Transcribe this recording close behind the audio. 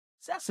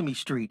Sesame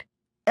Street,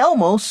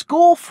 Elmo's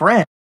school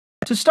friend.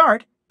 To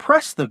start,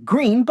 press the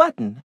green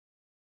button.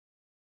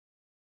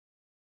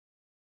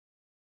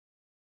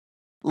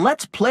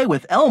 Let's play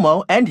with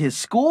Elmo and his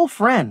school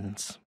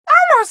friends.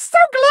 Elmo's so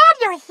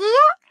glad you're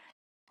here.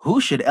 Who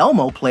should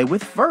Elmo play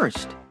with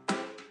first?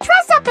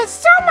 Dress up is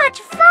so much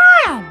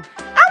fun.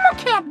 Elmo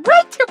can't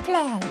wait to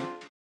play.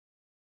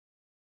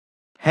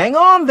 Hang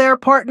on there,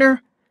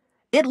 partner.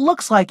 It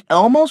looks like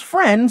Elmo's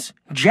friends,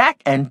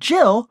 Jack and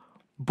Jill,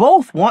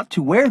 both want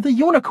to wear the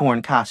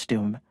unicorn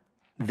costume.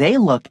 They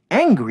look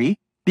angry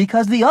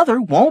because the other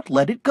won't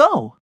let it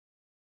go.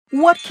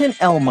 What can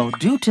Elmo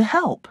do to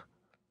help?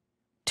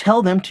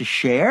 Tell them to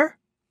share?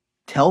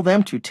 Tell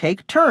them to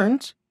take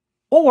turns?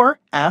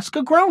 Or ask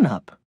a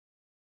grown-up?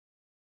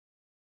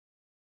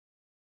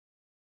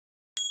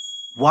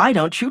 Why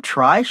don't you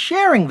try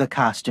sharing the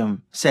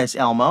costume, says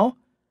Elmo.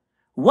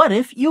 What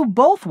if you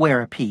both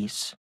wear a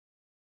piece?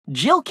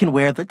 Jill can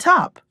wear the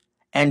top,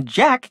 and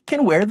Jack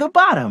can wear the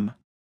bottom.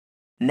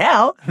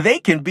 Now they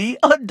can be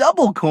a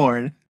double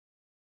corn.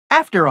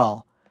 After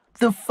all,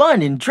 the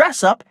fun in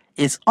dress-up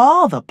is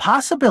all the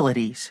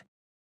possibilities.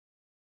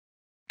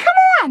 Come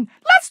on,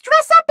 let's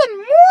dress up in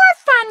more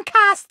fun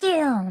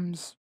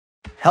costumes.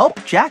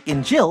 Help Jack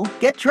and Jill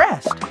get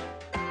dressed.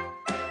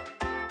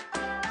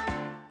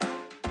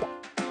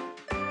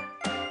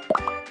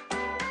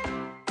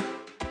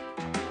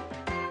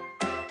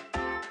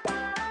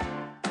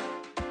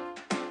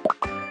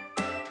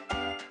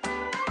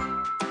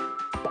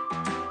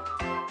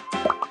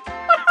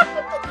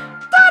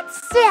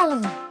 That's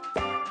silly.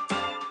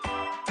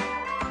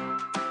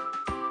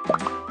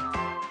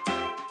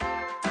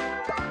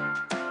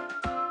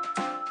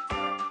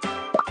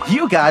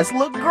 You guys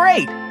look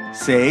great.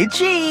 Say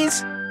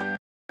cheese.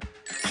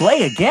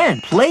 Play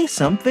again. Play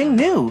something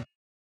new.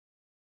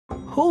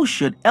 Who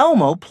should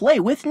Elmo play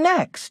with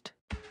next?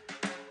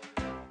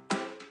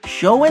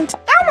 Show and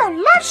tell.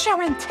 Elmo loves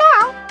show and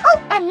tell.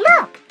 Oh, and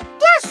look,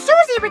 there's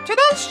Susie with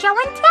today's show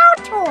and tell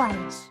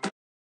toys.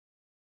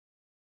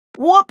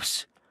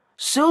 Whoops!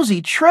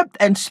 Susie tripped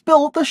and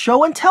spilled the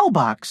show and tell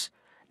box.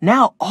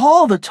 Now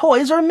all the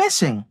toys are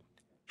missing.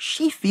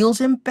 She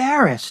feels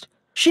embarrassed.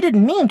 She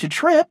didn't mean to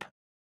trip.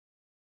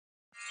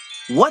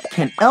 What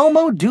can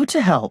Elmo do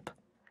to help?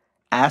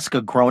 Ask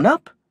a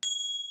grown-up?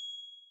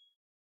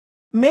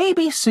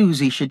 Maybe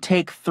Susie should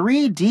take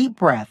 3 deep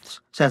breaths,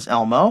 says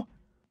Elmo.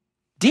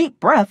 Deep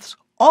breaths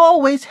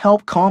always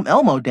help calm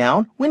Elmo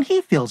down when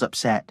he feels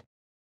upset.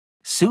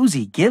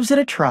 Susie gives it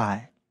a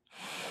try.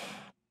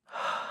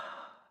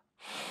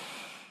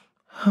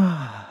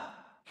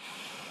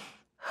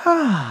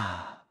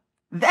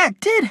 That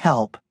did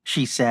help,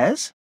 she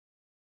says.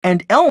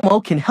 And Elmo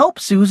can help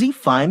Susie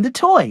find the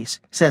toys,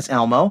 says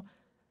Elmo.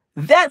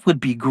 That would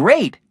be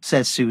great,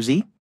 says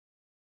Susie.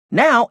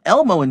 Now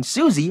Elmo and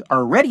Susie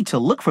are ready to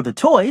look for the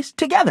toys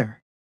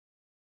together.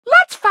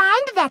 Let's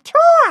find the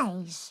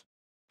toys.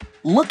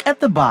 Look at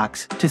the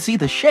box to see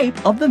the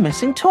shape of the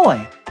missing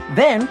toy.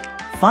 Then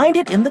find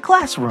it in the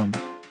classroom.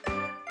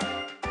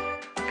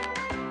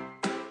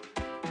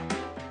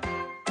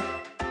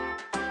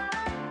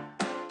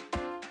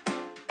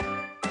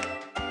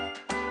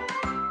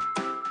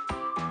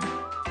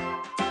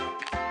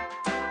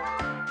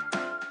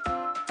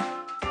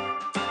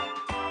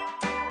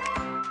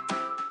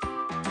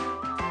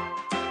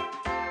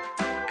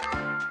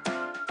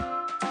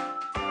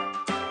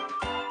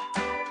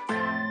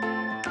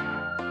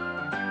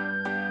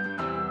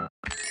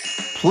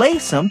 Play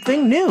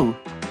something new.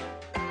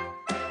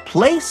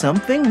 Play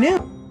something new.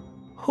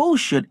 Who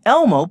should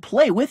Elmo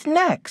play with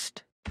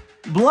next?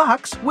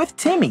 Blocks with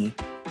Timmy.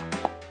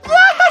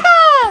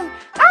 Yay!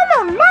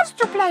 Elmo loves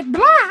to play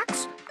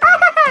blocks.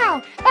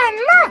 Oh, and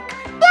look,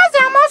 there's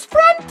Elmo's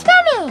friend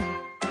Timmy.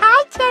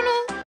 Hi,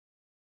 Timmy.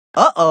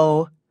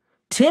 Uh-oh.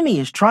 Timmy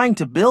is trying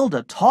to build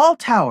a tall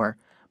tower,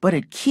 but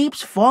it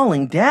keeps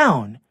falling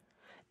down.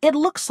 It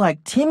looks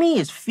like Timmy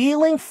is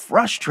feeling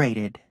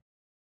frustrated.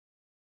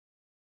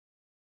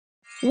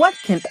 What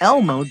can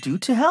Elmo do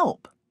to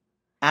help?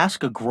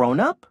 Ask a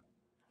grown-up?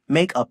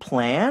 Make a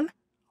plan?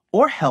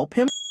 Or help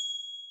him?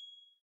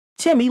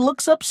 Timmy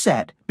looks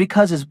upset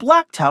because his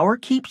block tower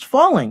keeps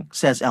falling,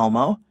 says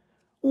Elmo.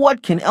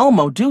 What can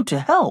Elmo do to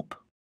help?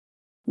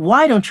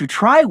 Why don't you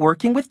try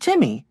working with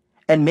Timmy?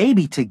 And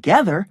maybe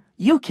together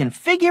you can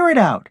figure it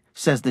out,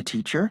 says the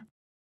teacher.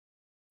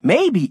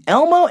 Maybe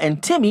Elmo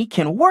and Timmy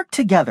can work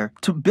together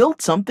to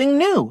build something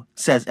new,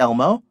 says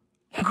Elmo.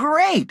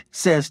 Great,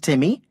 says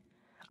Timmy.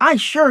 I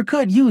sure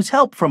could use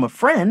help from a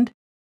friend.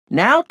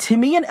 Now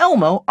Timmy and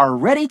Elmo are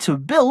ready to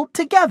build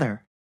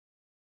together.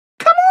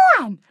 Come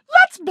on,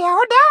 let's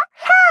build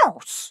a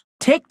house.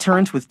 Take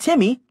turns with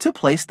Timmy to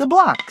place the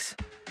blocks.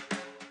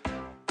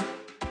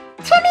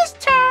 Timmy's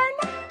turn.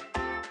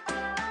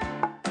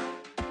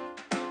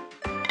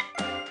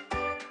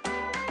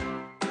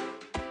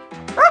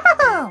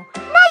 Oh,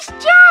 nice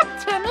job,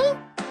 Timmy.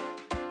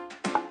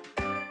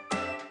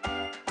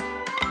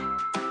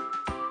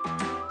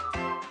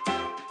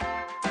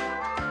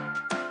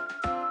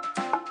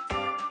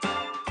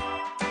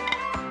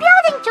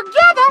 Building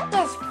together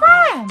is fun.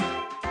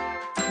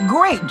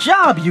 Great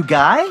job, you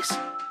guys!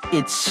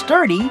 It's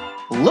sturdy,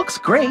 looks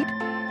great,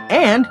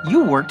 and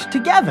you worked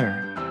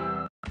together.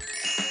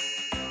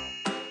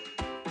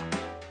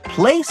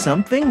 Play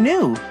something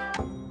new.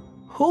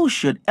 Who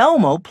should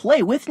Elmo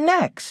play with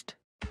next?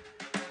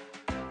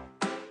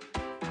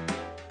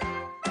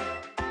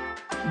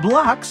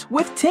 Blocks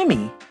with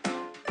Timmy.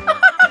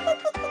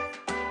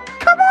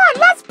 Come on,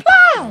 let's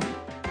play!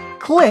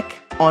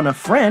 Click on a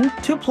friend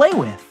to play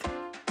with.